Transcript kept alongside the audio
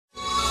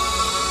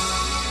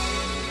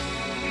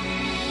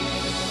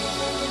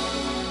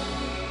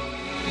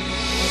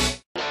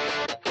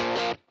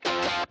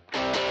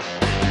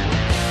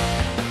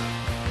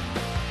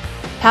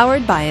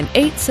powered by an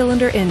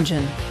 8-cylinder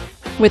engine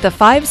with a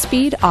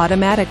 5-speed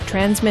automatic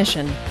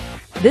transmission.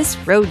 This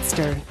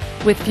roadster,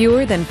 with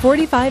fewer than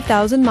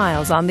 45,000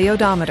 miles on the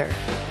odometer,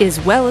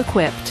 is well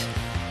equipped.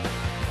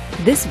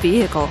 This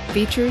vehicle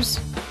features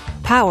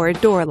power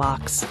door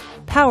locks,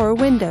 power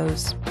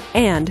windows,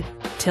 and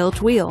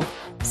tilt wheel.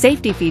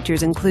 Safety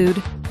features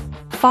include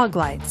fog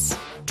lights,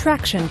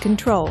 traction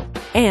control,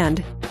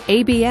 and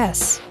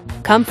ABS.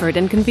 Comfort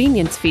and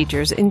convenience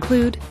features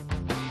include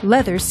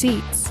leather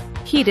seats,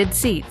 heated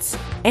seats,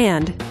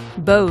 and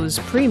Bose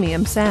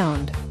premium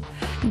sound.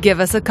 Give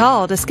us a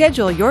call to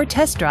schedule your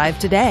test drive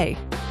today.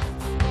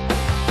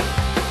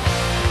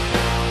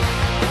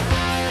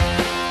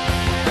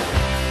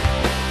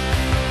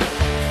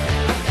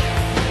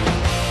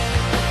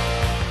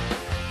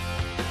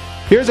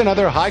 Here's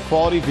another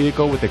high-quality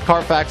vehicle with a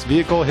Carfax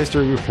Vehicle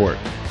History Report.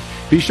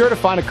 Be sure to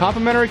find a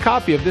complimentary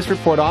copy of this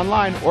report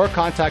online or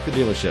contact the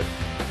dealership.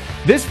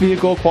 This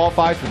vehicle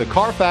qualifies for the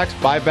Carfax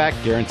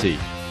Buyback Guarantee.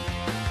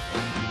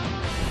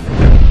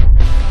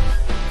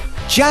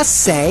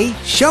 Just say,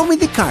 "Show me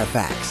the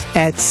Carfax"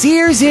 at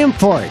Sears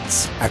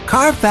Imports, a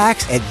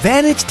Carfax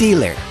Advantage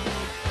dealer.